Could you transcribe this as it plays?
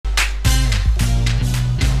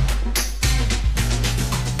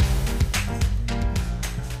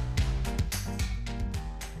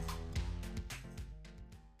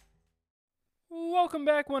welcome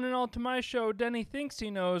back, one and all, to my show, Denny Thinks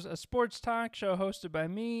He Knows, a sports talk show hosted by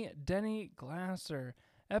me, Denny Glasser.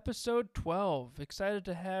 Episode 12. Excited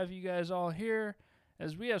to have you guys all here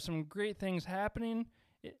as we have some great things happening.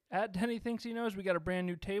 At Denny Thinks He Knows, we got a brand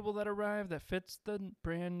new table that arrived that fits the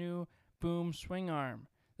brand new boom swing arm,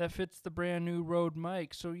 that fits the brand new Rode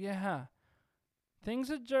mic. So yeah, things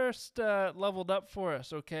have just leveled up for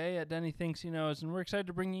us, okay, at Denny Thinks He Knows, and we're excited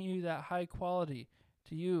to bring you that high quality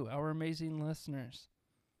to you, our amazing listeners.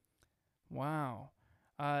 Wow.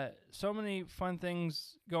 So many fun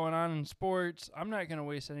things going on in sports. I'm not going to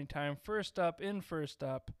waste any time. First up,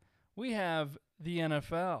 we have the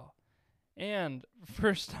NFL. And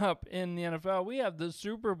first up in the NFL, we have the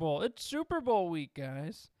Super Bowl. It's Super Bowl week,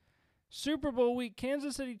 guys. Super Bowl week,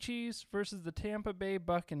 Kansas City Chiefs versus the Tampa Bay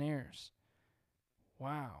Buccaneers.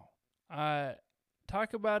 Wow.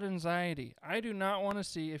 Talk about anxiety. I do not want to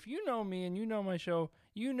see, if you know me and you know my show,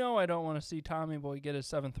 you know I don't want to see Tommy Boy get his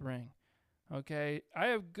 7th ring. Okay? I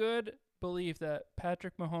have good belief that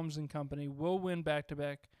Patrick Mahomes and company will win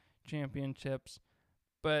back-to-back championships.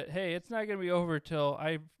 But hey, it's not going to be over till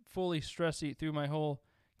I fully stress eat through my whole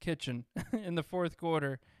kitchen in the fourth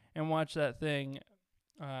quarter and watch that thing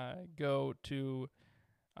go to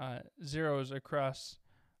zeros across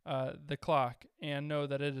the clock and know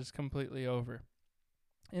that it is completely over.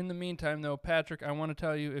 In the meantime, though, Patrick, I want to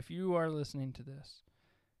tell you, if you are listening to this,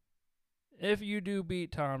 if you do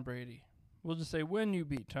beat Tom Brady, we'll just say when you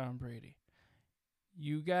beat Tom Brady,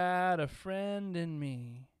 you got a friend in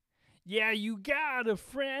me. Yeah, you got a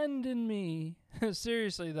friend in me.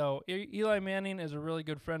 Seriously, though, Eli Manning is a really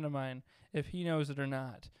good friend of mine, if he knows it or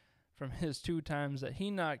not, from his 2 times that he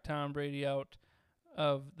knocked Tom Brady out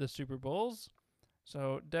of the Super Bowls.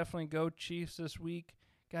 So definitely go Chiefs this week.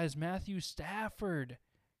 Guys, Matthew Stafford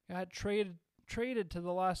got traded to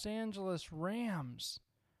the Los Angeles Rams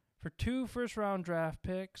for 2 first-round draft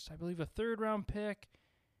picks, I believe a 3rd-round pick,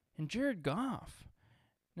 and Jared Goff.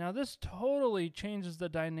 Now, this totally changes the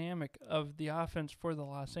dynamic of the offense for the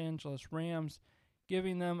Los Angeles Rams,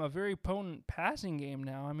 giving them a very potent passing game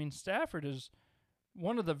now. I mean, Stafford is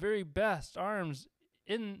one of the very best arms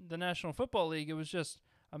in the National Football League. It was just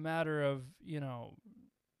a matter of,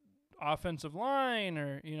 offensive line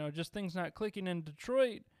or, just things not clicking in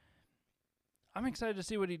Detroit. I'm excited to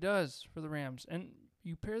see what he does for the Rams. And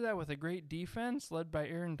you pair that with a great defense led by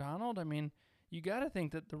Aaron Donald. I mean, you got to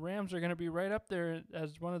think that the Rams are going to be right up there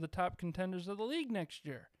as one of the top contenders of the league next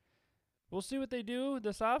year. We'll see what they do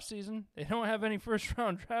this offseason. They don't have any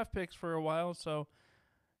first-round draft picks for a while, so,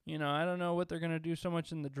 I don't know what they're going to do so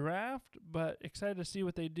much in the draft, but excited to see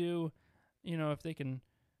what they do, if they can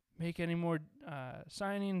make any more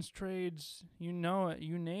signings, trades, you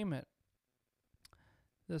name it,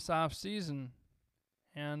 this offseason,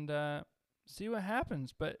 and see what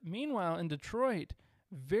happens. But meanwhile, in Detroit,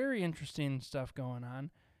 very interesting stuff going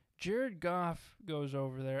on. Jared Goff goes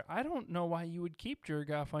over there. I don't know why you would keep Jared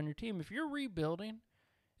Goff on your team. If you're rebuilding,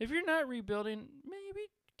 if you're not rebuilding, maybe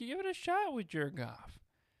give it a shot with Jared Goff.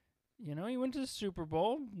 He went to the Super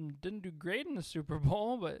Bowl, didn't do great in the Super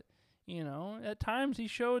Bowl, but, at times he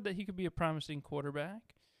showed that he could be a promising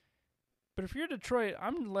quarterback. But if you're Detroit,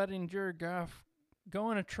 I'm letting Jared Goff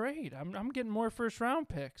go in a trade. I'm getting more first-round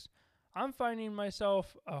picks. I'm finding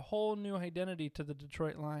myself a whole new identity to the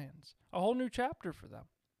Detroit Lions, a whole new chapter for them.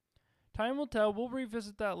 Time will tell. We'll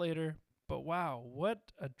revisit that later. But wow, what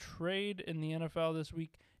a trade in the NFL this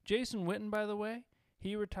week. Jason Witten, by the way,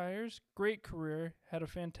 he retires. Great career. Had a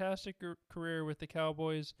fantastic career with the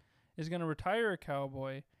Cowboys. Is going to retire a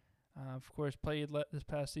Cowboy. Of course, played this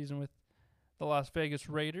past season with the Las Vegas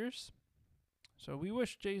Raiders. So we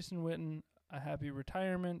wish Jason Witten a happy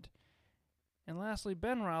retirement. And lastly,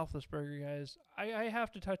 Ben Roethlisberger, guys. I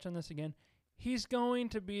have to touch on this again. He's going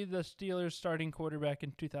to be the Steelers' starting quarterback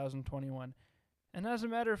in 2021. And as a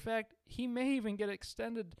matter of fact, he may even get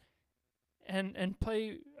extended and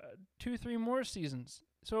play 2-3 more seasons.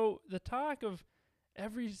 So the talk of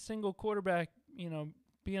every single quarterback,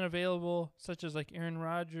 being available, such as like Aaron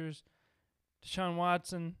Rodgers, Deshaun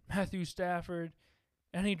Watson, Matthew Stafford,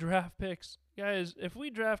 any draft picks. Guys, if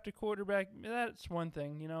we draft a quarterback, that's one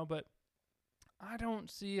thing, but I don't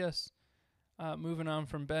see us moving on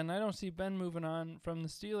from Ben. I don't see Ben moving on from the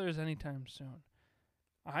Steelers anytime soon.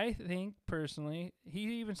 I think, personally, he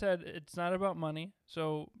even said it's not about money.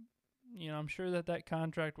 So, I'm sure that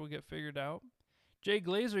contract will get figured out. Jay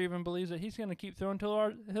Glazer even believes that he's going to keep throwing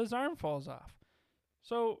until his arm falls off.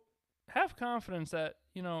 So, have confidence that,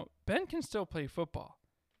 Ben can still play football.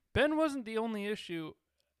 Ben wasn't the only issue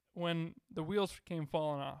when the wheels came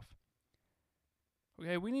falling off.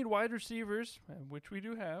 Okay, we need wide receivers, which we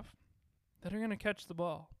do have, that are going to catch the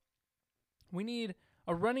ball. We need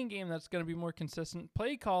a running game that's going to be more consistent.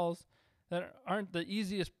 Play calls that aren't the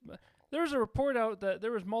easiest. There was a report out that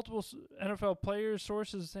there was multiple NFL players,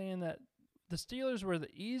 sources saying that the Steelers were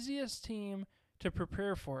the easiest team to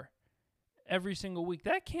prepare for every single week.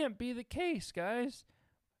 That can't be the case, guys.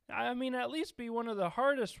 I mean, at least be one of the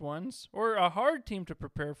hardest ones, or a hard team to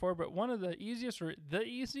prepare for, but one of the easiest or the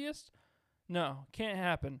easiest? No, can't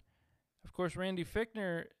happen. Of course, Randy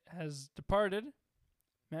Fichtner has departed.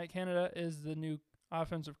 Matt Canada is the new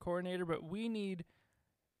offensive coordinator, but we need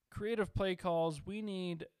creative play calls. We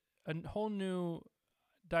need a whole new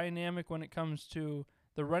dynamic when it comes to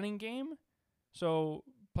the running game. So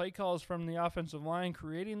play calls from the offensive line,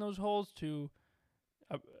 creating those holes to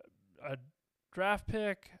a draft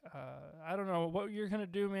pick. I don't know what you're going to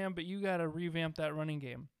do, man, but you got to revamp that running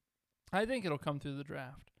game. I think it'll come through the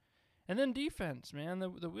draft. And then defense, man.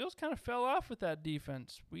 The wheels kind of fell off with that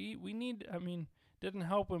defense. We need, didn't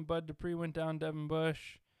help when Bud Dupree went down, Devin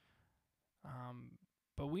Bush.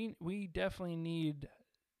 But we definitely need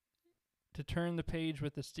to turn the page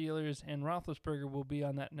with the Steelers, and Roethlisberger will be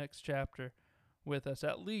on that next chapter with us,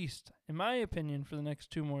 at least, in my opinion, for the next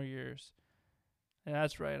 2 more years. And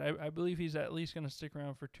that's right. I believe he's at least going to stick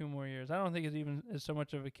around for 2 more years. I don't think it's even as so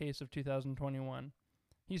much of a case of 2021.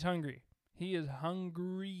 He's hungry. He is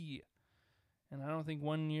hungry. And I don't think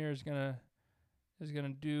 1 year is gonna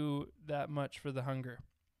do that much for the hunger.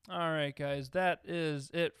 All right, guys, that is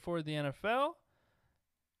it for the NFL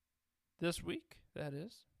this week. That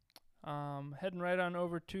is heading right on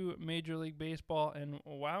over to Major League Baseball, and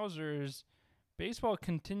wowzers, baseball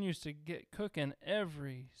continues to get cooking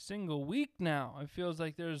every single week now. It feels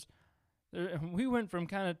like we went from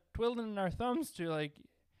kind of twiddling our thumbs to like,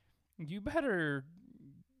 you better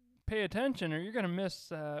pay attention or you're going to miss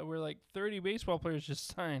where like 30 baseball players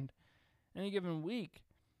just signed any given week.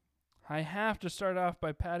 I have to start off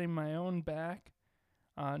by patting my own back.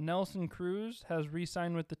 Nelson Cruz has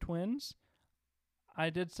re-signed with the Twins. I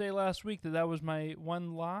did say last week that was my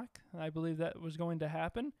one lock. I believe that was going to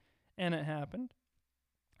happen, and it happened.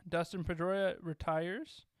 Dustin Pedroia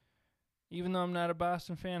retires. Even though I'm not a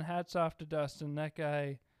Boston fan, hats off to Dustin. That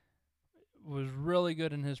guy was really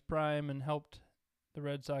good in his prime and helped the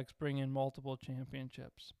Red Sox bring in multiple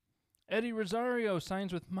championships. Eddie Rosario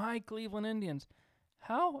signs with my Cleveland Indians.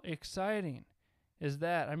 How exciting is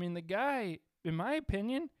that? I mean, the guy, in my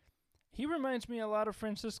opinion, he reminds me a lot of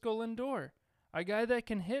Francisco Lindor. A guy that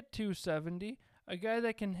can hit 270, a guy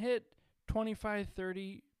that can hit 25,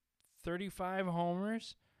 30, 35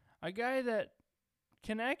 homers, a guy that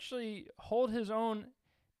can actually hold his own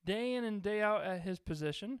day in and day out at his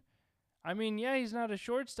position. I mean, yeah, he's not a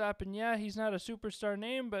shortstop, and yeah, he's not a superstar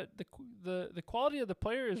name, but the quality of the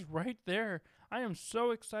player is right there. I am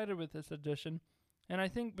so excited with this addition, and I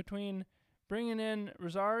think between bringing in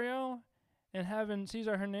Rosario and having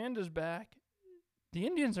Cesar Hernandez back, the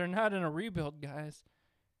Indians are not in a rebuild, guys.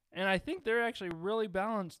 And I think they're actually really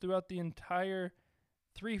balanced throughout the entire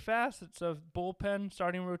 3 facets of bullpen,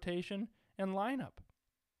 starting rotation, and lineup.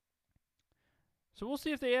 So we'll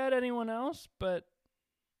see if they add anyone else, but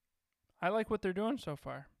I like what they're doing so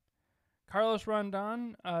far. Carlos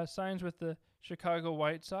Rondon signs with the Chicago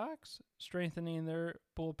White Sox, strengthening their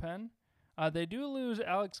bullpen. They do lose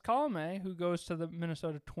Alex Colomé, who goes to the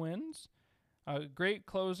Minnesota Twins. A great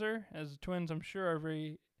closer, as the Twins, I'm sure, are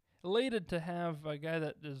very elated to have a guy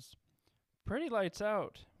that is pretty lights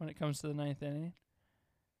out when it comes to the 9th inning.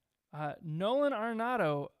 Nolan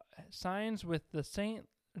Arenado signs with the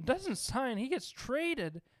he gets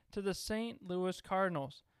traded to the St. Louis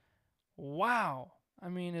Cardinals. Wow. I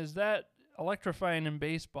mean, is that electrifying in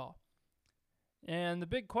baseball? And the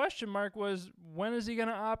big question mark was, when is he going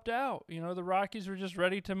to opt out? You know, the Rockies were just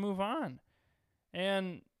ready to move on.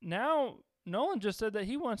 And now Nolan just said that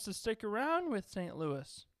he wants to stick around with St.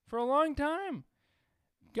 Louis for a long time.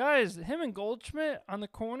 Guys, him and Goldschmidt on the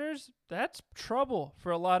corners, that's trouble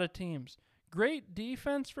for a lot of teams. Great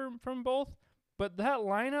defense from both, but that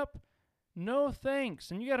lineup, no thanks.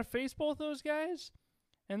 And you got to face both those guys?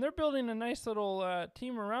 And they're building a nice little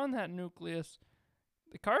team around that nucleus.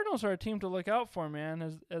 The Cardinals are a team to look out for, man.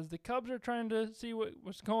 As the Cubs are trying to see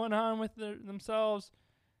what's going on with themselves.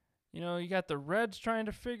 You know, you got the Reds trying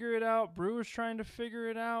to figure it out. Brewers trying to figure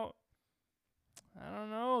it out. I don't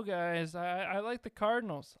know, guys. I like the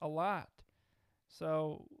Cardinals a lot.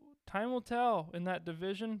 So time will tell in that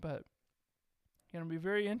division, but it's going to be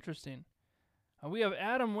very interesting. We have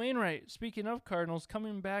Adam Wainwright, speaking of Cardinals,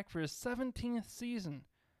 coming back for his 17th season.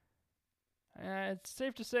 It's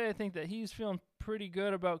safe to say, I think, that he's feeling pretty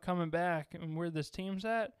good about coming back and where this team's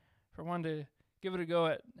at for one to give it a go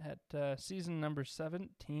at season number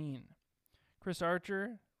 17. Chris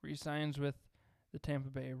Archer re-signs with the Tampa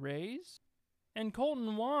Bay Rays. And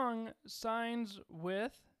Colton Wong signs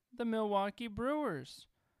with the Milwaukee Brewers.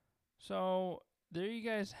 So there you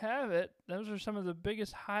guys have it. Those are some of the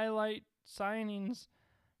biggest highlight signings,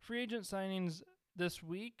 free agent signings this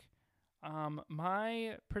week.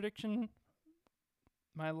 My prediction,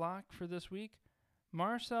 my lock for this week,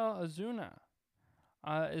 Marcell Ozuna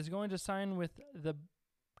is going to sign with the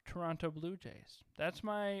Toronto Blue Jays. That's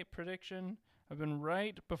my prediction. I've been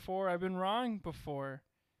right before. I've been wrong before.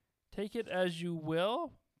 Take it as you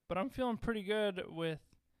will, but I'm feeling pretty good with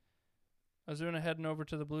Ozuna heading over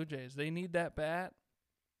to the Blue Jays. They need that bat,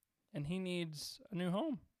 and he needs a new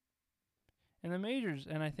home in the majors,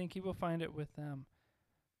 and I think he will find it with them.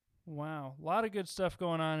 Wow. A lot of good stuff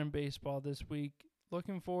going on in baseball this week.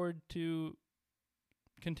 Looking forward to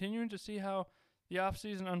continuing to see how the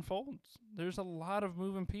offseason unfolds. There's a lot of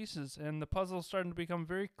moving pieces, and the puzzle's starting to become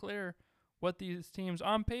very clear what these teams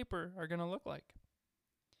on paper are going to look like.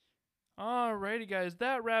 Alrighty, guys,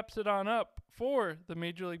 that wraps it on up for the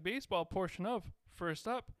Major League Baseball portion of First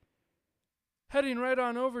Up. Heading right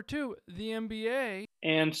on over to the NBA.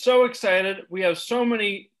 And so excited. We have so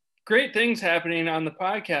many great things happening on the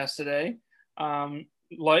podcast today.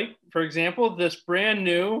 Like, for example, this brand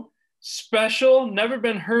new special, never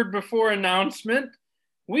been heard before announcement.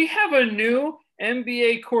 We have a new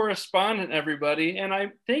NBA correspondent, everybody, and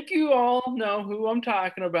I think you all know who I'm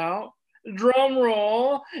talking about. Drum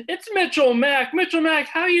roll. It's Mitchell Mack. Mitchell Mack,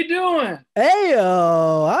 how you doing?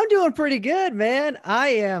 Hey-o, I'm doing pretty good, man. I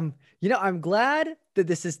am, I'm glad that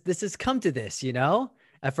this has come to this,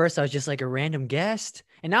 At first I was just like a random guest,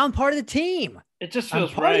 and now I'm part of the team. It just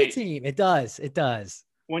feels I'm part right. of the team. It does.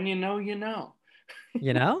 When you know, you know. When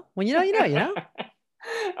you know.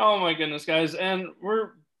 Oh my goodness, guys. And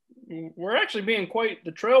we're actually being quite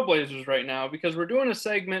the trailblazers right now because we're doing a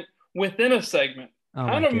segment within a segment. Oh,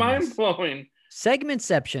 kind of mind-blowing.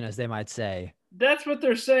 Segmentception, as they might say. That's what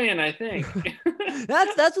they're saying, I think.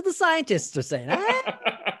 That's what the scientists are saying. I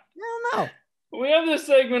don't know. We have this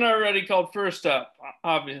segment already called First Up,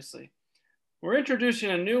 obviously. We're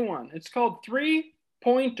introducing a new one. It's called 3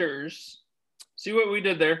 Pointers. See what we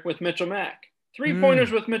did there with Mitchell Mack. 3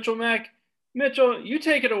 Pointers with Mitchell Mack. Mitchell, you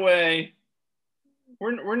take it away.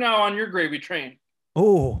 We're now on your gravy train.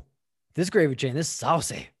 Oh, this gravy train, this is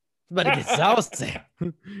saucy. But it gets saucy.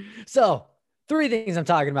 So 3 things I'm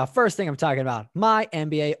talking about. First thing I'm talking about, my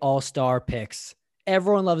NBA All-Star picks.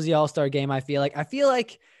 Everyone loves the All-Star game. I feel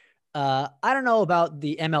like, I don't know about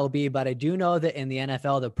the MLB, but I do know that in the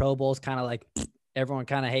NFL, the Pro Bowl is kind of like, everyone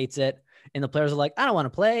kind of hates it. And the players are like, I don't want to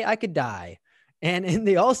play. I could die. And in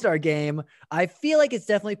the All-Star game, I feel like it's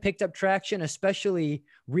definitely picked up traction, especially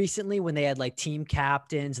recently when they had like team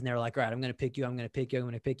captains and they were like, all right, I'm going to pick you. I'm going to pick you. I'm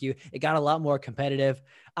going to pick you. It got a lot more competitive.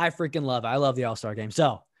 I freaking love it. I love the All-Star game.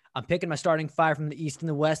 So I'm picking my starting 5 from the East and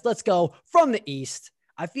the West. Let's go from the East.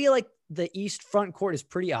 I feel like the East front court is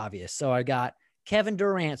pretty obvious. So I got Kevin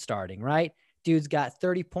Durant starting, right? Dude's got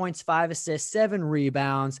 30 points, 5 assists, 7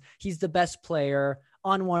 rebounds. He's the best player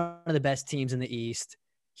on one of the best teams in the East.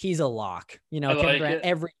 He's a lock. Kevin Durant,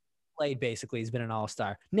 every played basically, he's been an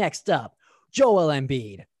all-star. Next up, Joel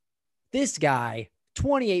Embiid. This guy,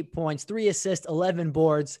 28 points, 3 assists, 11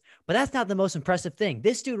 boards. But that's not the most impressive thing.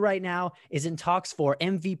 This dude right now is in talks for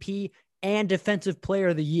MVP and Defensive Player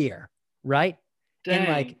of the Year, right? Dang. And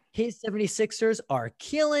like his 76ers are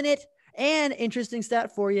killing it. And interesting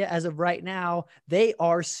stat for you, as of right now, they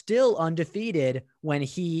are still undefeated when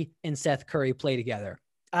he and Seth Curry play together.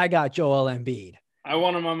 I got Joel Embiid. I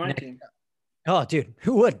want him on my team. Oh, dude,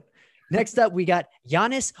 who wouldn't? Next up, we got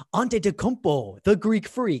Giannis Antetokounmpo, the Greek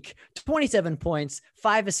freak. 27 points,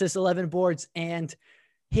 5 assists, 11 boards, and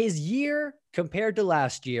his year compared to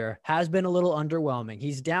last year has been a little underwhelming.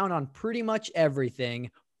 He's down on pretty much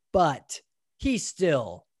everything, but he's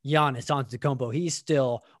still Giannis Antetokounmpo. He's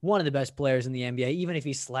still one of the best players in the NBA, even if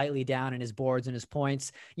he's slightly down in his boards and his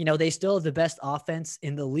points. They still have the best offense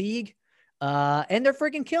in the league, and they're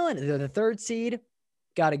freaking killing it. They're the 3rd seed.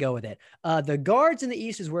 Got to go with it. The guards in the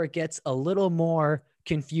East is where it gets a little more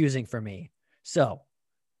confusing for me. So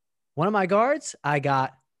one of my guards, I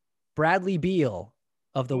got Bradley Beal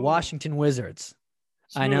of the Washington Wizards.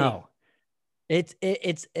 Smooth. I know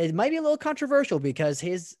it might be a little controversial because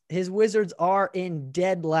his Wizards are in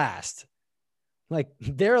dead last. Like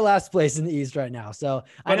they're last place in the East right now. So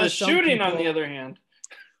but I know shooting on the other hand.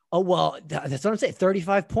 Oh, well, that's what I'm saying.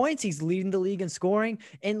 35 points. He's leading the league in scoring.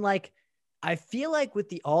 And like, I feel like with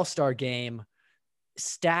the All-Star game,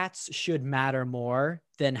 stats should matter more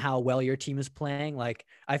than how well your team is playing. Like,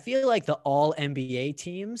 I feel like the all NBA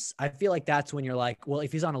teams, I feel like that's when you're like, well,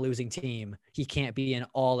 if he's on a losing team, he can't be an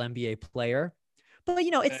all NBA player. But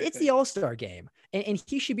you know, it's Exactly. the All-Star game, and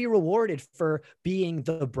he should be rewarded for being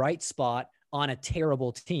the bright spot on a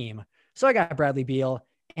terrible team. So I got Bradley Beal.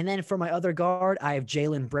 And then for my other guard, I have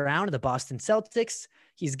Jaylen Brown of the Boston Celtics.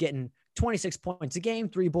 He's getting 26 points a game,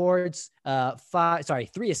 3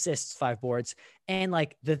 assists, 5 boards. And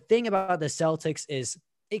like the thing about the Celtics is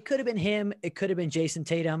it could have been him, it could have been Jason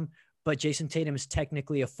Tatum, but Jason Tatum is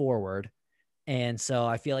technically a forward. And so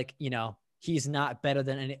I feel like, you know, he's not better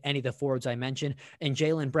than any of the forwards I mentioned. And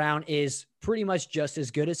Jaylen Brown is pretty much just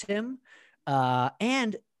as good as him.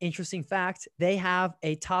 And interesting fact, they have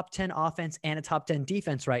a top 10 offense and a top 10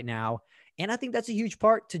 defense right now. And I think that's a huge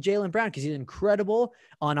part to Jaylen Brown because he's incredible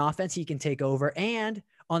on offense. He can take over, and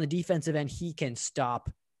on the defensive end, he can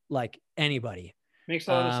stop like anybody. Makes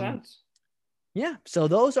a lot of sense. Yeah. So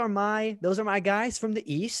those are my guys from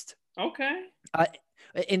the East. Okay.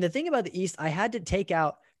 And the thing about the East, I had to take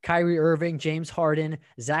out Kyrie Irving, James Harden,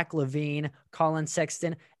 Zach LaVine, Colin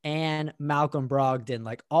Sexton, and Malcolm Brogdon.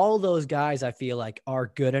 Like all those guys, I feel like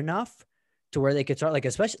are good enough to where they could start. Like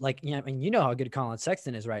especially like, you know, I mean, you know how good Colin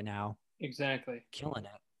Sexton is right now. Exactly. Killing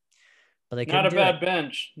it. But they not a bad it.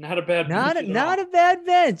 bench. Not a bad not bench. Not a bad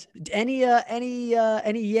bench. Any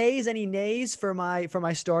yays, any nays for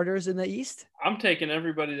my starters in the East? I'm taking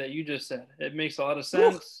everybody that you just said. It makes a lot of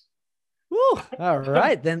sense. Woo. All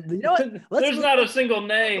right, then you know what? There's not a single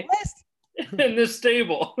nay in this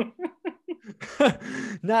stable.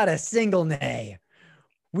 Not a single nay.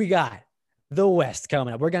 We got the West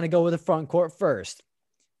coming up. We're gonna go with the front court first.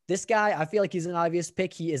 This guy, I feel like he's an obvious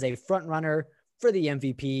pick. He is a front runner for the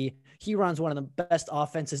MVP. He runs one of the best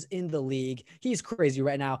offenses in the league. He's crazy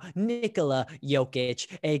right now. Nikola Jokic,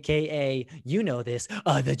 aka, you know this,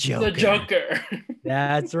 the Joker. The Joker.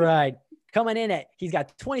 That's right. Coming in he's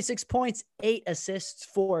got 26 points, 8 assists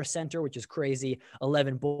for a center, which is crazy,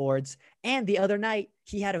 11 boards. And the other night,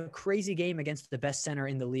 he had a crazy game against the best center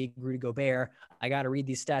in the league, Rudy Gobert. I got to read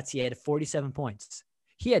these stats. He had 47 points.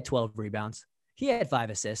 He had 12 rebounds. He had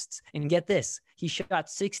 5 assists. And get this, he shot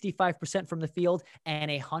 65% from the field and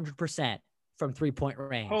 100% from 3-point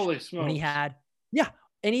range. Holy smokes. When he had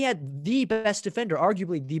the best defender,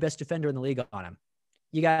 arguably the best defender in the league on him.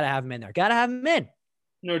 You got to have him in there. Got to have him in.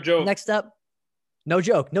 No joke. Next up, no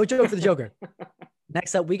joke. No joke for the Joker.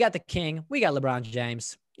 Next up, we got the King. We got LeBron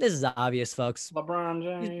James. This is obvious, folks. LeBron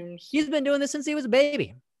James. He's been doing this since he was a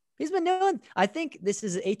baby. He's been doing, I think this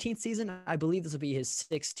is his 18th season. I believe this will be his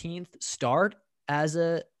 16th start as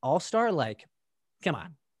a all-star. Like, come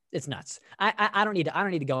on. It's nuts. I don't need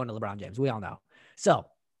to go into LeBron James. We all know. So,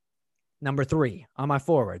 number 3 on my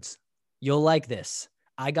forwards. You'll like this.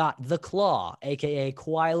 I got the Claw, a.k.a.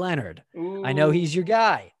 Kawhi Leonard. Ooh. I know he's your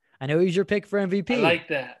guy. I know he's your pick for MVP. I like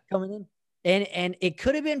that. Coming in. And it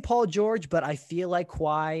could have been Paul George, but I feel like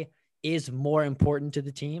Kawhi is more important to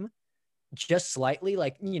the team. Just slightly,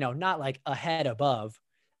 like, you know, not like ahead above.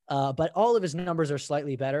 But all of his numbers are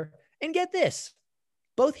slightly better. And get this.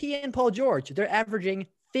 Both he and Paul George, they're averaging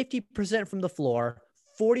 50% from the floor,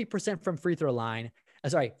 40% from free throw line.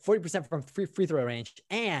 40% from free throw range.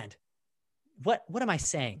 And what am I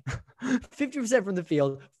saying? 50% from the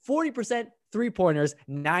field, 40% 3-pointers,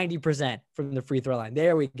 90% from the free throw line.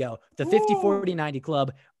 There we go. The 50-40-90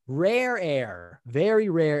 club. Rare air. Very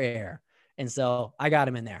rare air. And so I got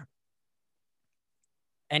him in there.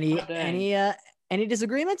 Any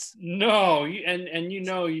disagreements? No, and you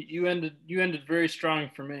know you ended very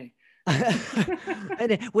strong for me.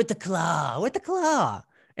 with the claw.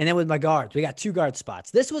 And then with my guards, we got 2 guard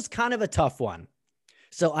spots. This was kind of a tough one.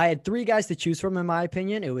 So I had 3 guys to choose from, in my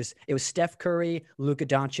opinion. It was Steph Curry, Luka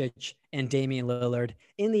Doncic, and Damian Lillard.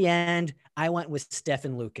 In the end, I went with Steph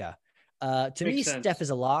and Luka. To me, Steph is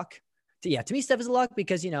a lock. To me, Steph is a lock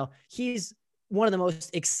because, you know, he's one of the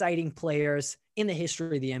most exciting players in the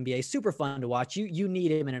history of the NBA. Super fun to watch. You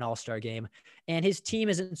need him in an all-star game. And his team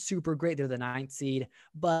isn't super great. They're the 9th seed,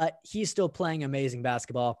 but he's still playing amazing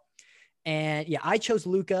basketball. And yeah, I chose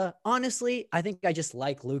Luka. Honestly, I think I just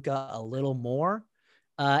like Luka a little more.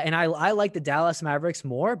 And I like the Dallas Mavericks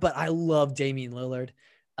more, but I love Damian Lillard.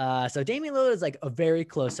 So Damian Lillard is like a very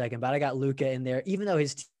close second, but I got Luka in there, even though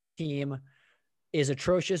his team is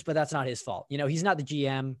atrocious, but that's not his fault. You know, he's not the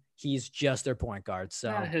GM. He's just their point guard.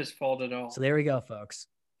 So not his fault at all. So there we go, folks.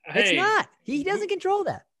 Hey, it's not. He doesn't control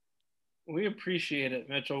that. We appreciate it,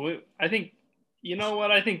 Mitchell. I think, you know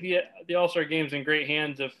what? I think the All-Star game's in great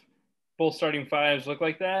hands if both starting 5s look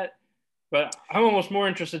like that. But I'm almost more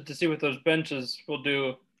interested to see what those benches will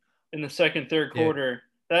do in the second, third quarter.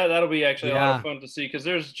 That'll be actually a lot of fun to see because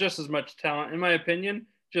there's just as much talent, in my opinion,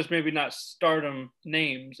 just maybe not stardom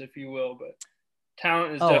names, if you will, but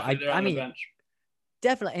talent is definitely there on the bench.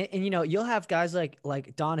 Definitely. And you'll have guys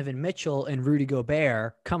like Donovan Mitchell and Rudy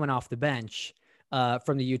Gobert coming off the bench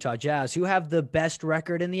from the Utah Jazz, who have the best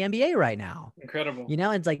record in the NBA right now. Incredible.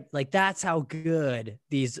 It's like that's how good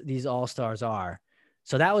these all-stars are.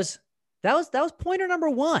 So that was pointer number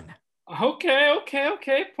one.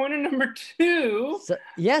 Okay. Pointer number two. So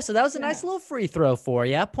that was a nice little free throw for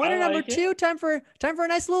you. Pointer number two. Time for a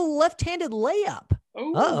nice little left-handed layup.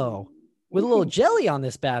 Uh-oh. With a little jelly on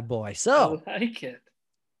this bad boy. So I like it.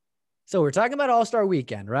 So we're talking about All-Star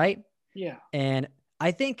Weekend, right? Yeah. And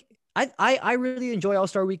I think I really enjoy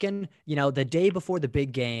All-Star Weekend. The day before the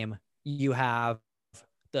big game, you have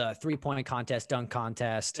the 3-point contest, dunk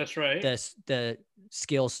contest. That's right. The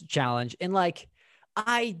skills challenge. And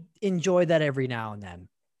I enjoy that every now and then.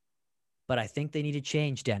 But I think they need to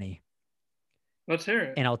change, Denny. Let's hear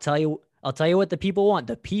it. And I'll tell you what the people want.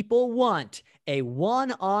 The people want a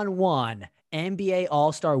one-on-one NBA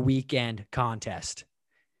All-Star Weekend contest.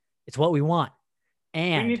 It's what we want.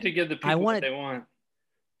 And we need to give the people what they want.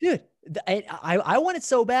 Dude, I want it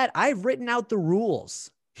so bad. I've written out the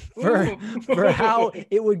rules for how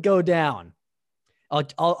it would go down.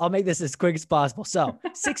 I'll make this as quick as possible. So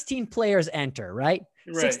 16 players enter, right?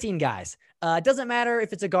 16 guys. It doesn't matter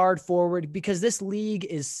if it's a guard, forward, because this league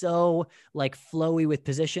is so flowy with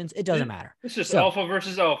positions. It doesn't matter. It's just alpha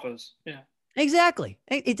versus alphas. Yeah. Exactly.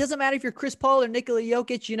 It doesn't matter if you're Chris Paul or Nikola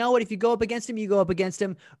Jokic. You know what? If you go up against him, you go up against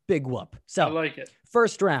him. Big whoop. So I like it.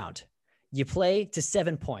 First round, you play to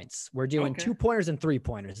 7 points. We're doing 2-pointers and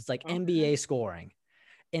 3-pointers. It's like NBA scoring.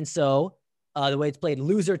 And so the way it's played,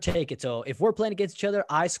 loser take it. So if we're playing against each other,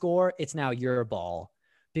 I score, it's now your ball.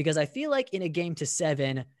 Because I feel like in a game to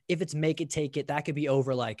 7, if it's make it, take it, that could be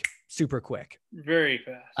over super quick. Very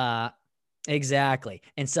fast. Exactly.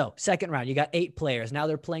 And so second round, you got 8 players. Now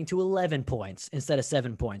they're playing to 11 points instead of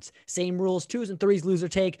 7 points. Same rules, 2s and 3s, loser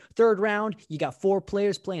take. Third round, you got 4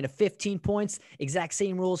 players playing to 15 points. Exact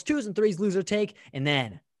same rules, 2s and 3s, loser take. And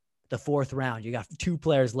then the fourth round, you got 2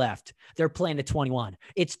 players left. They're playing to 21.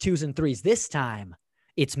 It's 2s and 3s. This time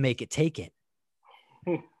it's make it, take it.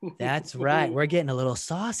 That's right. We're getting a little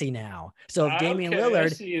saucy now. So if Damian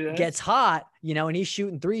Lillard gets hot, and he's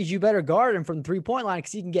shooting threes, you better guard him from the 3-point line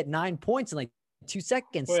because he can get 9 points in 2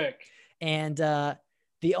 seconds. Quick. And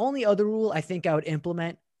the only other rule I think I would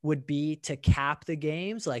implement would be to cap the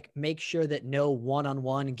games, make sure that no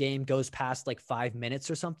one-on-one game goes past 5 minutes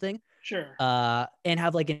or something. Sure. And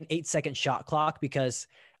have an 8-second shot clock, because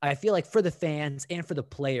I feel like for the fans and for the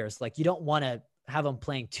players, you don't want to have them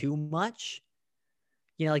playing too much.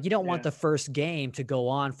 You don't want the first game to go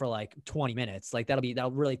on for 20 minutes.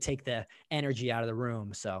 That'll really take the energy out of the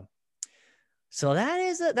room. So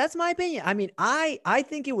that's my opinion. I mean, I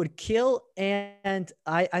think it would kill. And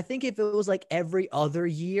I think if it was every other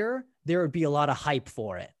year, there would be a lot of hype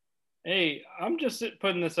for it. Hey, I'm just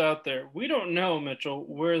putting this out there. We don't know, Mitchell,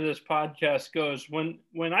 where this podcast goes. When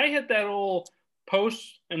I hit that old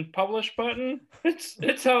post and publish button,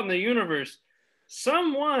 it's out in the universe.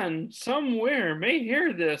 Someone somewhere may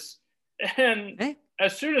hear this, and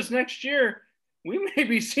as soon as next year, we may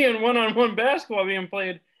be seeing one-on-one basketball being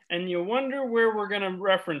played, and you wonder where we're going to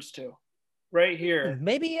reference to right here.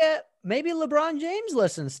 Maybe LeBron James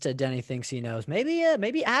listens to Denny Thinks He Knows.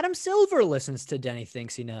 Maybe Adam Silver listens to Denny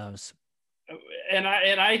Thinks He Knows. And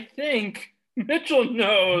I think Mitchell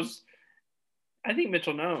knows. I think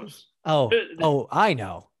Mitchell knows. Oh, I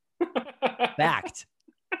know. Fact.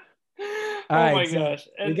 My gosh.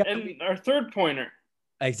 And our third pointer.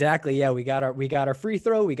 Exactly. Yeah. We got our free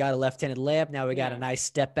throw. We got a left-handed layup. Now we got a nice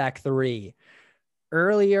step back 3.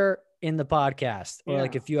 Earlier in the podcast, or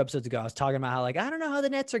a few episodes ago, I was talking about how I don't know how the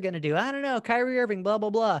Nets are going to do. I don't know. Kyrie Irving, blah, blah,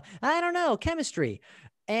 blah. I don't know. Chemistry.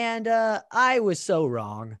 And I was so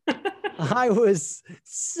wrong. I was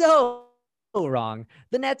so wrong.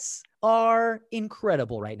 The Nets are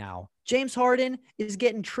incredible right now. James Harden is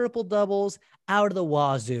getting triple doubles out of the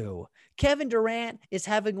wazoo. Kevin Durant is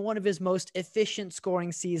having one of his most efficient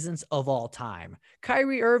scoring seasons of all time.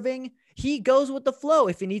 Kyrie Irving, he goes with the flow.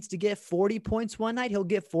 If he needs to get 40 points one night, he'll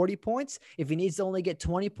get 40 points. If he needs to only get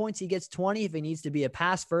 20 points, he gets 20. If he needs to be a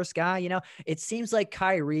pass first guy, it seems like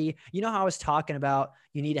Kyrie, how I was talking about,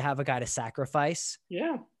 you need to have a guy to sacrifice.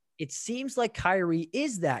 Yeah. It seems like Kyrie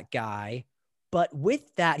is that guy. But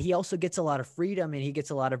with that, he also gets a lot of freedom and he gets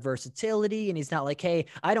a lot of versatility. And he's not like, hey,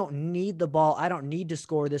 I don't need the ball. I don't need to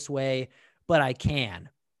score this way, but I can.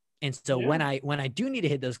 And so when I do need to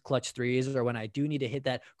hit those clutch threes, or when I do need to hit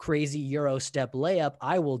that crazy Euro step layup,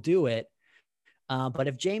 I will do it. But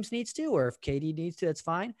if James needs to, or if KD needs to, that's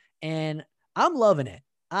fine. And I'm loving it.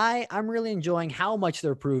 I'm really enjoying how much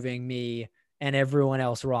they're proving me and everyone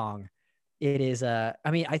else wrong. it is I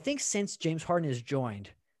mean, I think since James Harden has joined,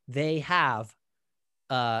 they have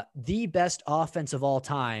the best offense of all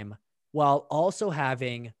time while also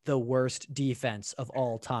having the worst defense of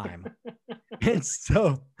all time. And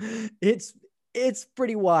so it's it's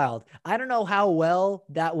pretty wild. I don't know how well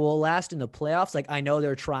that will last in the playoffs. Like, I know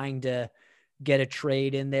they're trying to get a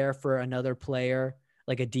trade in there for another player,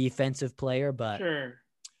 like a defensive player, but Sure.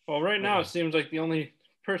 Well, right now yeah. it seems like the only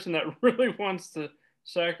person that really wants to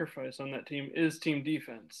sacrifice on that team is team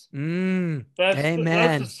defense. That's a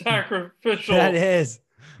Amen. That sacrificial is.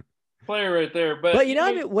 player right there. But But you know,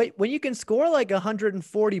 I mean, when you can score like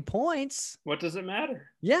 140 points, what does it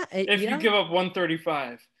matter yeah, if you give up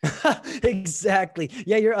 135? exactly.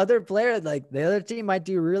 Yeah, your other player, like the other team might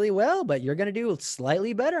do really well, but you're gonna do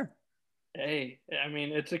slightly better. Hey, I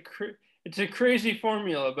mean it's a crazy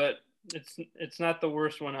formula, but it's not the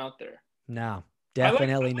worst one out there. No, I like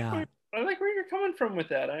definitely not. I like where you're coming from with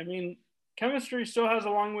that. I mean, chemistry still has a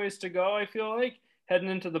long ways to go. I feel like heading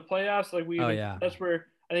into the playoffs, Oh yeah. that's where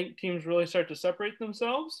I think teams really start to separate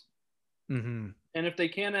themselves. Mm-hmm. And if they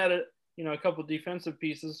can add a couple defensive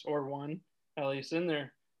pieces or one at least in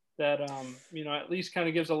there that at least kind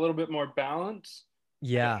of gives a little bit more balance.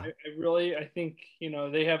 Yeah. I think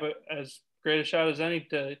they have as great a shot as any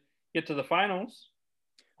to get to the finals.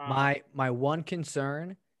 My one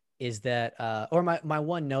concern is that or my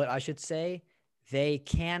one note, I should say, they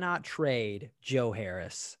cannot trade Joe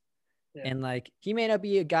Harris. Yeah. And like, he may not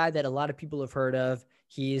be a guy that a lot of people have heard of.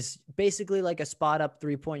 He's basically like a spot up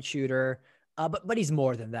 3-point shooter. But he's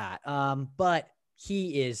more than that. But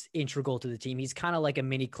he is integral to the team. He's kind of like a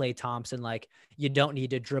mini Klay Thompson. Like, you don't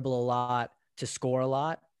need to dribble a lot to score a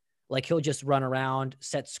lot. Like, he'll just run around,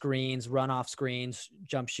 set screens, run off screens,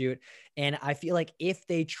 jump shoot. And I feel like if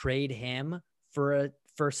they trade him for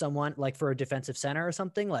someone like for a defensive center or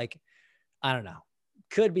something, like, I don't know,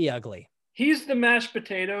 could be ugly. He's the mashed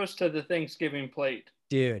potatoes to the Thanksgiving plate.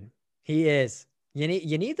 Dude, he is. You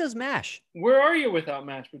need those mash. Where are you without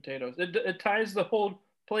mashed potatoes? It ties the whole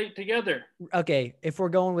plate together. Okay, if we're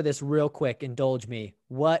going with this real quick, indulge me.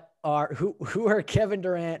 Who are Kevin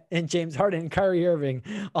Durant and James Harden and Kyrie Irving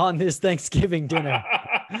on this Thanksgiving dinner?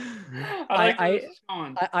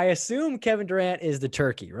 I assume Kevin Durant is the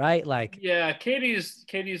turkey, right? Like, yeah, Katie's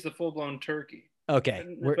the full blown turkey.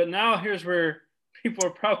 Okay, but now here's where people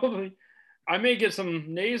are probably. I may get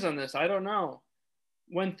some nays on this. I don't know.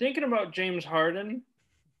 When thinking about James Harden,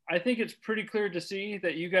 I think it's pretty clear to see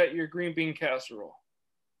that you got your green bean casserole.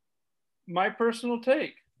 My personal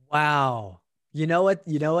take. Wow. You know what?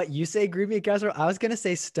 You say green bean casserole. I was going to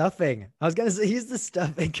say stuffing. I was going to say he's the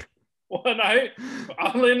stuffing. Well,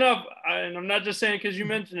 oddly enough, and I'm not just saying because you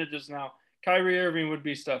mentioned it just now, Kyrie Irving would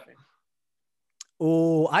be stuffing.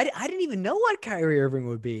 Oh, I didn't even know what Kyrie Irving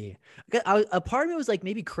would be. A part of me was like,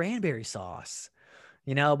 maybe cranberry sauce,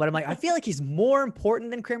 but I'm like, I feel like he's more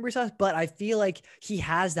important than cranberry sauce, but I feel like he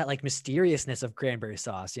has that like mysteriousness of cranberry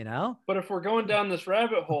sauce, But if we're going down this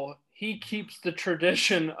rabbit hole, he keeps the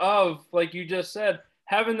tradition of, like you just said,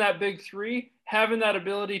 having that big three, having that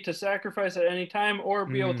ability to sacrifice at any time or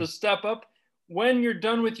be able to step up. When you're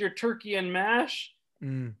done with your turkey and mash,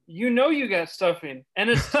 you got stuffing.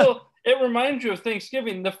 And it's still... It reminds you of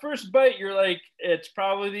Thanksgiving. The first bite, you're like, it's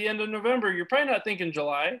probably the end of November. You're probably not thinking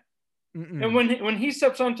July. And when he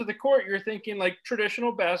steps onto the court, you're thinking like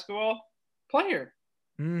traditional basketball player.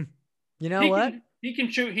 You know what? He can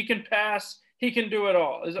shoot. He can pass. He can do it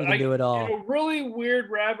all. He can do it all. In a really weird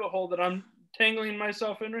rabbit hole that I'm tangling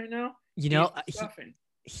myself in right now.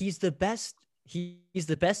 He's the best. He's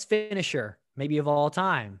the best finisher, maybe of all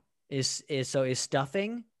time. Is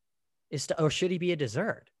stuffing? Or should he be a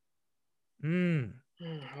dessert?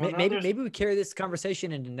 Well, maybe we carry this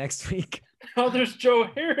conversation into next week. Oh, there's Joe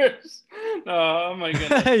Harris. Oh my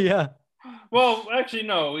goodness. Yeah. Well, actually,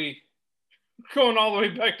 no. We going all the way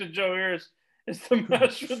back to Joe Harris. It's the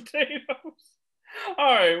mashed potatoes.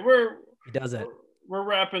 All right, he does it. We're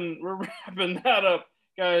wrapping that up,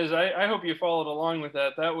 guys. I hope you followed along with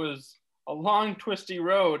that. That was a long, twisty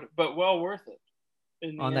road, but well worth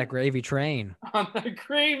it. On that gravy train. On the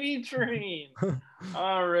gravy train.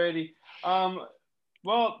 All righty.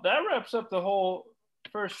 Well, that wraps up the whole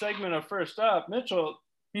first segment of First Up. Mitchell,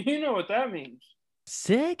 you know what that means.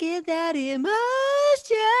 Second that emotion.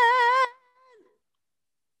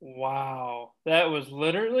 Wow. That was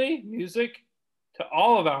literally music to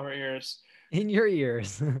all of our ears. In your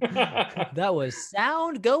ears. That was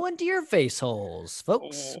sound going to your face holes,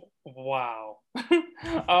 folks. Oh, wow.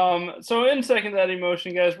 So in Second That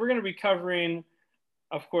Emotion, guys, we're going to be covering,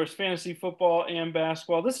 of course, fantasy football and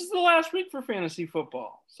basketball. This is the last week for fantasy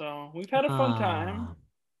football, so we've had a fun time.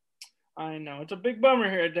 I know. It's a big bummer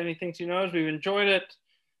here at Denny Thinks He Knows. We've enjoyed it.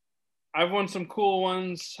 I've won some cool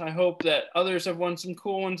ones. I hope that others have won some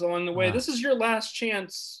cool ones along the way. This is your last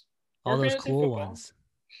chance All for those fantasy cool football ones.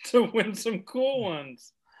 to win some cool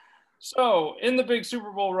ones. So, in the big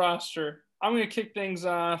Super Bowl roster, I'm going to kick things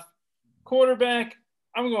off. Quarterback,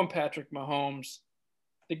 I'm going Patrick Mahomes.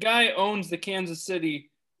 The guy owns the Kansas City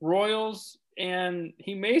Royals, and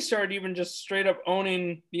he may start even just straight up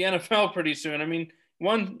owning the NFL pretty soon. I mean,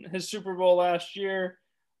 won his Super Bowl last year.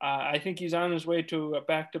 I think he's on his way to a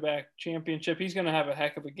back-to-back championship. He's going to have a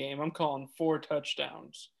heck of a game. I'm calling 4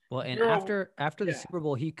 touchdowns. Well, and Zero, after the yeah. Super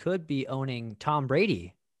Bowl, he could be owning Tom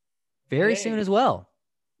Brady very soon as well.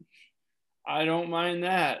 I don't mind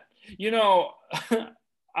that. You know,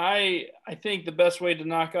 I think the best way to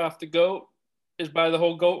knock off the GOAT is buy the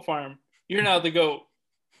whole goat farm. You're not the GOAT.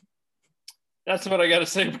 That's what I got to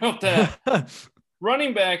say about that.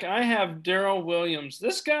 Running back, I have Darrell Williams.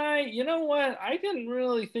 This guy, you know what? I didn't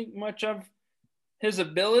really think much of his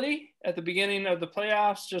ability at the beginning of the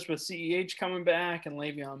playoffs, just with CEH coming back and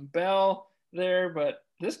Le'Veon Bell there. But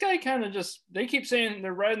this guy kind of just, they keep saying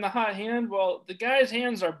they're riding the hot hand. Well, the guy's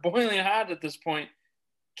hands are boiling hot at this point.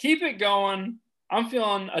 Keep it going. I'm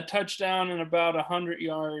feeling a touchdown and about 100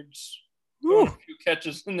 yards. A few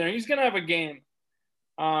catches in there. He's going to have a game.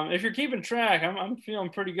 If you're keeping track, I'm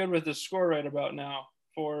feeling pretty good with the score right about now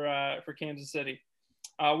for Kansas City.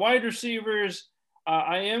 Wide receivers,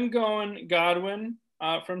 I am going Godwin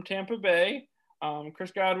from Tampa Bay.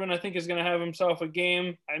 Chris Godwin, I think, is going to have himself a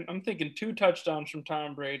game. I'm thinking 2 touchdowns from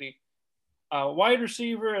Tom Brady. Wide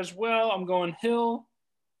receiver as well, I'm going Hill.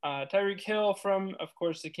 Tyreek Hill from, of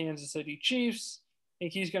course, the Kansas City Chiefs. I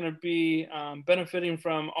think he's going to be benefiting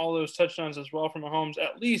from all those touchdowns as well from Mahomes,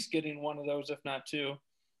 at least getting one of those, if not 2.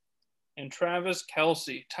 And Travis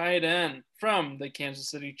Kelce, tight end from the Kansas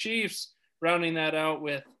City Chiefs, rounding that out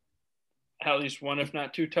with at least 1, if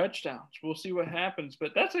not 2 touchdowns. We'll see what happens.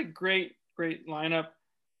 But that's a great, great lineup.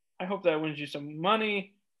 I hope that wins you some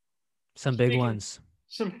money. Some big ones.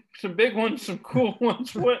 Some big ones, some cool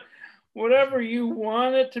ones. Whatever you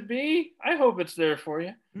want it to be, I hope it's there for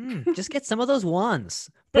you. Just get some of those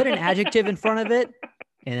ones. Put an adjective in front of it,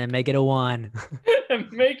 and then make it a 1.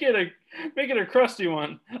 And make it a crusty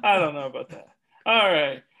one. I don't know about that. All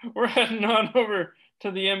right, we're heading on over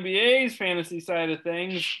to the NBA's fantasy side of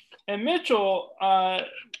things. And Mitchell,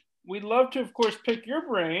 we'd love to, of course, pick your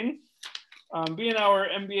brain, being our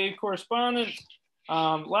NBA correspondent.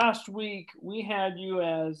 Last week we had you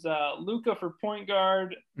as Luka for point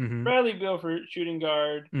guard, Bradley Beal for shooting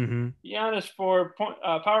guard, Giannis for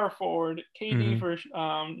power forward, KD for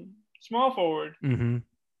small forward,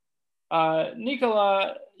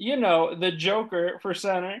 Nikola, the Joker for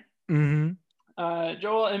center, Joel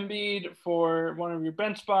Embiid for one of your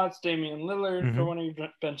bench spots, Damian Lillard for one of your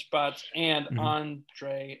bench spots, and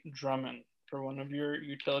Andre Drummond for one of your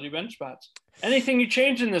utility bench spots. Anything you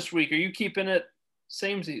changing this week? Are you keeping it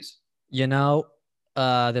samesies?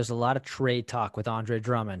 There's a lot of trade talk with Andre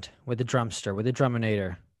Drummond, with the Drumster, with the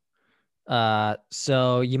Drumminator.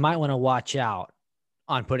 So you might want to watch out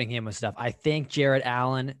on putting him with stuff. I think Jared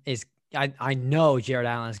Allen is, I know Jared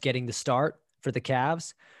Allen is getting the start for the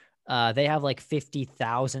Cavs. They have like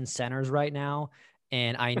 50,000 centers right now,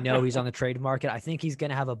 and I know he's on the trade market. I think he's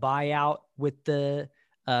going to have a buyout with the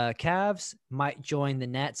Cavs, might join the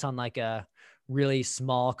Nets on like a really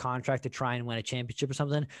small contract to try and win a championship or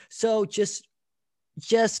something. So just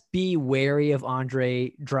be wary of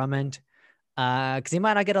Andre Drummond because he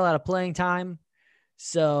might not get a lot of playing time.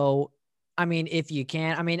 So, I mean, if you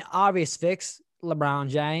can, obvious fix, LeBron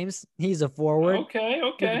James, he's a forward. Okay.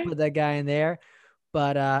 You can put that guy in there.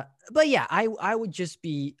 But yeah, I would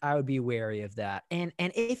be wary of that. And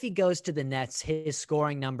if he goes to the Nets, his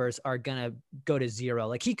scoring numbers are going to go to 0.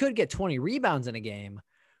 Like he could get 20 rebounds in a game,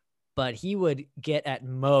 but he would get at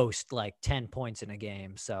most like 10 points in a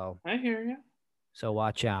game. So I hear you. So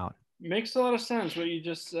watch out. Makes a lot of sense what you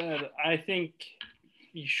just said. I think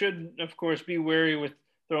you should, of course, be wary with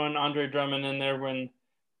throwing Andre Drummond in there when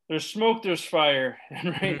there's smoke, there's fire.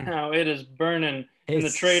 And right now it is burning in the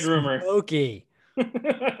trade rumor. Smoky.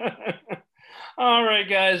 All right,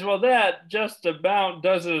 guys. Well, that just about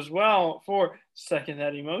does it as well for Second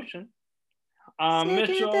That Emotion.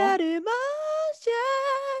 Mitchell. That emotion.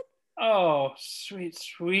 Oh, sweet,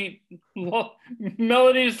 sweet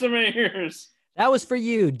melodies to my ears. That was for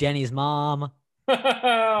you, Denny's mom.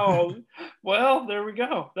 Oh, well, there we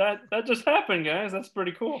go. That just happened, guys. That's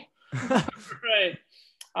pretty cool. Right.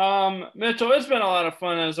 Mitchell, it's been a lot of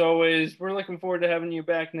fun as always. We're looking forward to having you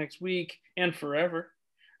back next week and forever.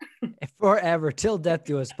 Forever, till death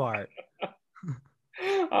do us part.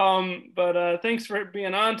 But thanks for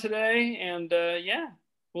being on today, and yeah,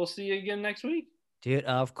 we'll see you again next week. Dude,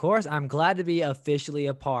 of course, I'm glad to be officially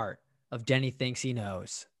a part of Denny Thinks He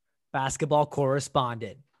Knows. Basketball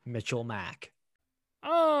correspondent, Mitchell Mack.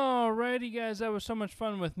 Alrighty, guys, that was so much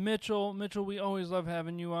fun with Mitchell. Mitchell, we always love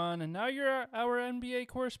having you on, and now you're our NBA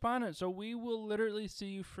correspondent, so we will literally see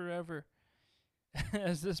you forever,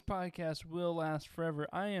 as this podcast will last forever.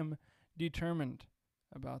 I am determined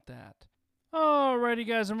about that. Alrighty,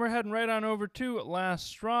 guys, and we're heading right on over to Last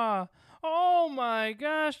Straw. Oh my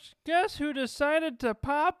gosh, guess who decided to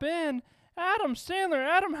pop in? Adam Sandler.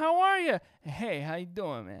 Adam, how are you? Hey, how you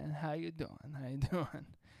doing, man? How you doing?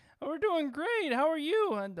 We're doing great. How are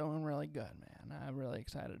you? I'm doing really good, man. I'm really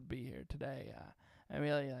excited to be here today. I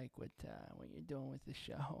really like what you're doing with the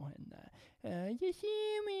show, and you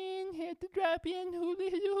see me and had to drop in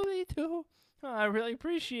hooly too. I really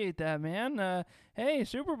appreciate that, man. Hey,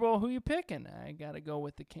 Super Bowl, who you picking? I gotta go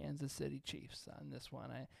with the Kansas City Chiefs on this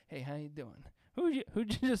one. Hey, how you doing? Who'd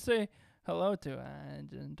you just say hello to?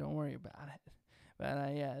 Don't worry about it.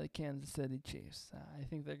 But yeah, the Kansas City Chiefs. I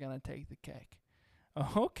think they're gonna take the cake.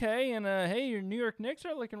 Okay, and hey, your New York Knicks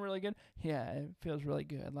are looking really good. Yeah, it feels really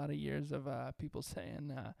good. A lot of years of people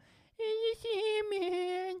saying, you see,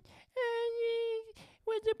 man,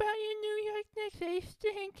 what about your New York Knicks? They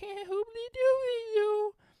stink,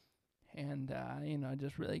 hoobly-doobly-doo. And, it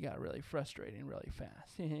just really got really frustrating really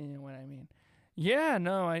fast. You know what I mean? Yeah,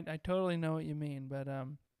 no, I totally know what you mean. But,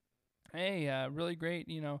 hey, really great,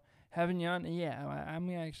 having you on. Yeah, I'm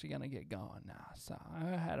actually going to get going now. So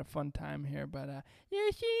I had a fun time here. But, yeah,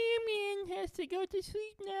 man has to go to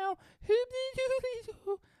sleep now.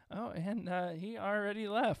 Hoobly-doobly-doo. Oh, and he already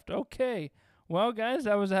left. Okay. Well, guys,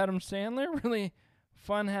 that was Adam Sandler. Really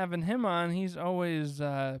fun having him on. He's always,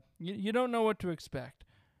 you don't know what to expect.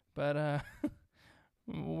 But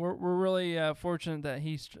we're really fortunate that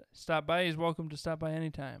he stopped by. He's welcome to stop by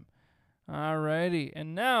anytime. Alrighty,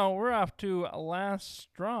 and now we're off to Last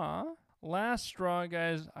Straw. Last Straw,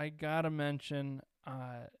 guys, I gotta mention,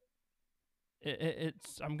 I'm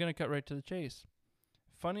gonna cut right to the chase.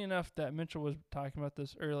 Funny enough that Mitchell was talking about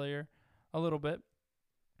this earlier a little bit.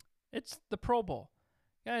 It's the Pro Bowl.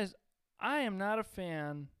 Guys, I am not a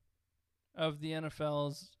fan of the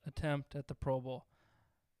NFL's attempt at the Pro Bowl.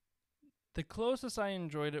 The closest I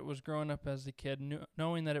enjoyed it was growing up as a kid,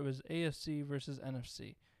 knowing that it was AFC versus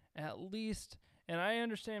NFC. At least, and I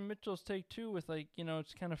understand Mitchell's take too with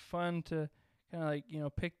it's kind of fun to kind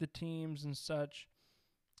of pick the teams and such,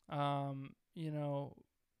 but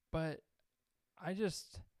I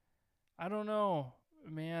don't know,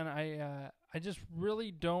 man. I just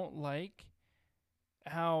really don't like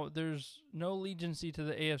how there's no allegiancy to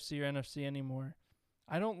the AFC or NFC anymore.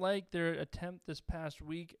 I don't like their attempt this past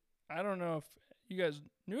week. I don't know if you guys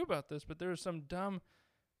knew about this, but there was some dumb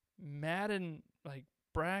Madden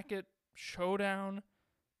bracket showdown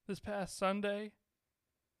this past Sunday,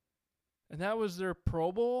 and that was their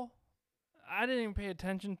Pro Bowl. I didn't even pay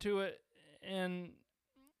attention to it, and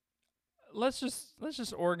let's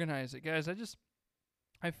just organize it, guys.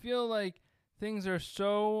 I feel like things are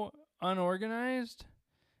so unorganized,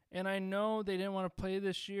 and I know they didn't want to play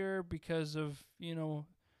this year because of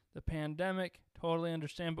the pandemic. Totally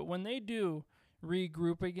understand, but when they do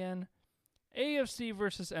regroup again, AFC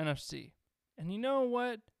versus NFC. And you know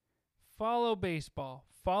what? Follow baseball.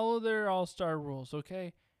 Follow their all-star rules,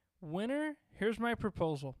 okay? Winner, here's my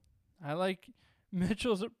proposal. I like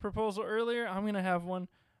Mitchell's proposal earlier. I'm going to have one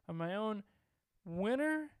of my own.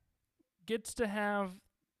 Winner gets to have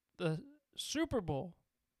the Super Bowl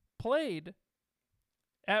played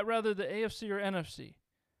at rather the AFC or NFC.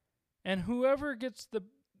 And whoever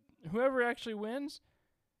actually wins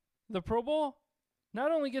the Pro Bowl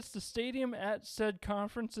not only gets the stadium at said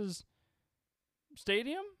conference's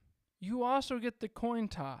stadium, you also get the coin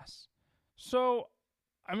toss. So,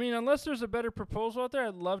 I mean, unless there's a better proposal out there,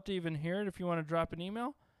 I'd love to even hear it if you want to drop an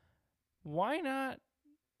email. Why not?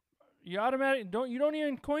 You don't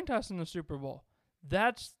even coin toss in the Super Bowl.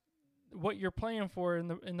 That's what you're playing for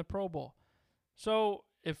in the Pro Bowl. So,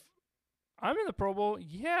 if I'm in the Pro Bowl,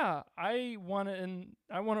 yeah, I want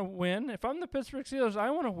to win. If I'm the Pittsburgh Steelers, I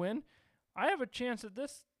want to win. I have a chance that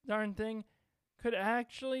this darn thing could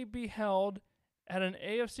actually be held at an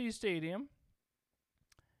AFC stadium,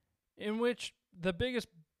 in which the biggest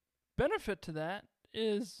benefit to that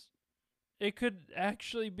is it could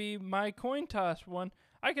actually be my coin toss one.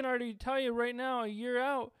 I can already tell you right now, a year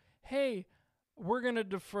out, hey, we're going to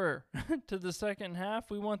defer to the second half.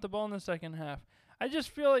 We want the ball in the second half. I just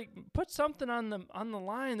feel like put something on the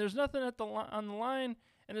line. There's nothing on the line,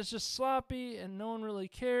 and it's just sloppy, and no one really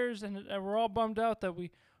cares, and we're all bummed out that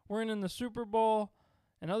we weren't in the Super Bowl.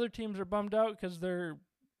 and other teams are bummed out because they're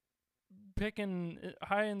picking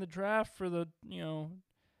high in the draft for the,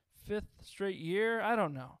 5th straight year. I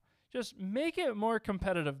don't know. Just make it more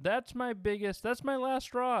competitive. That's my last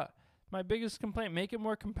straw. My biggest complaint, make it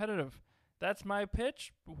more competitive. That's my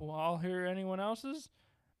pitch. Well, I'll hear anyone else's.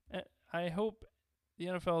 I hope the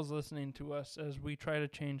NFL is listening to us as we try to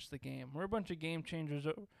change the game. We're a bunch of game changers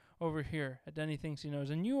over here at Denny Thinks He Knows,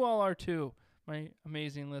 and you all are too, my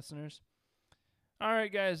amazing listeners. All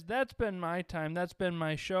right, guys, that's been my time. That's been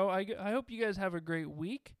my show. I hope you guys have a great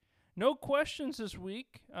week. No questions this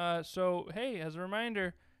week. So, hey, as a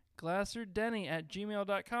reminder,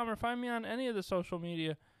 glasserdenny@gmail.com, or find me on any of the social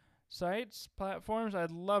media sites, platforms.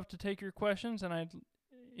 I'd love to take your questions, and I'd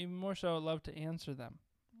even more so love to answer them.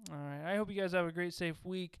 All right. I hope you guys have a great, safe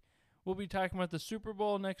week. We'll be talking about the Super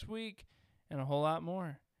Bowl next week and a whole lot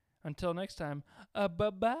more. Until next time,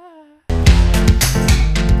 bye-bye.